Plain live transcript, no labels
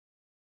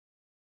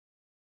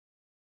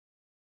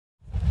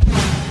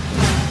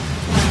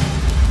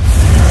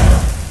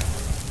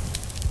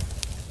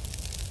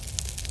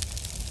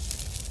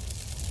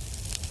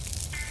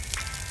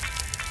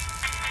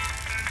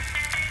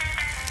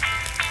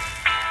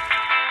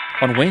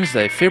On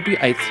Wednesday, February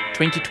 8,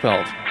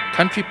 2012,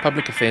 Country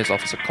Public Affairs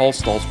Officer Carl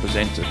Stolz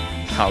presented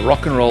How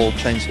Rock and Roll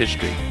Changed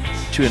History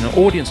to an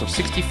audience of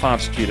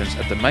 65 students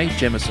at the Mae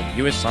Jemison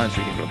US Science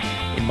Reading Room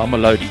in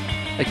Mamelodi,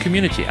 a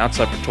community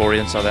outside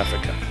Pretoria in South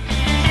Africa.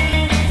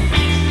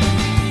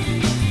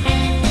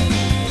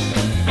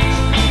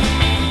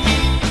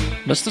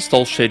 Mr.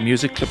 Stolz shared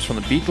music clips from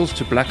the Beatles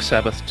to Black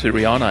Sabbath to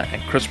Rihanna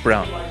and Chris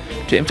Brown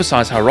to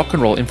emphasize how rock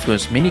and roll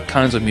influenced many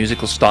kinds of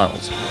musical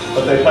styles.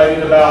 But they played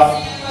it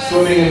about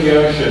swimming in the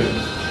ocean,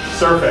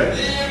 surfing.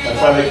 That's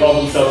why they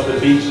call themselves the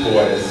Beach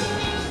Boys.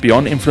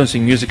 Beyond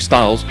influencing music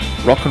styles,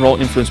 rock and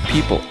roll influenced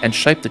people and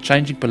shaped the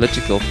changing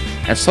political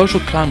and social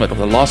climate of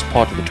the last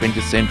part of the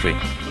 20th century.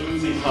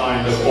 Bluesy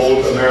kind of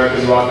old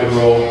American rock and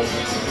roll.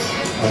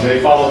 And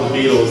they followed the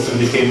Beatles and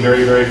became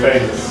very, very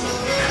famous.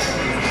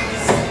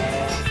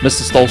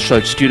 Mr. Stolz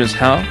showed students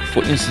how,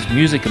 for instance,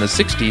 music in the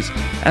 60s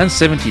and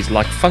 70s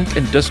like funk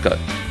and disco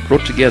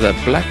brought together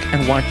black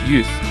and white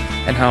youth,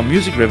 and how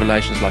music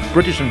revelations like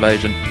British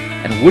Invasion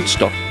and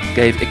Woodstock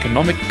gave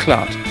economic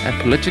clout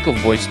and political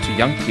voice to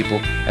young people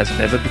as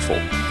never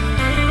before.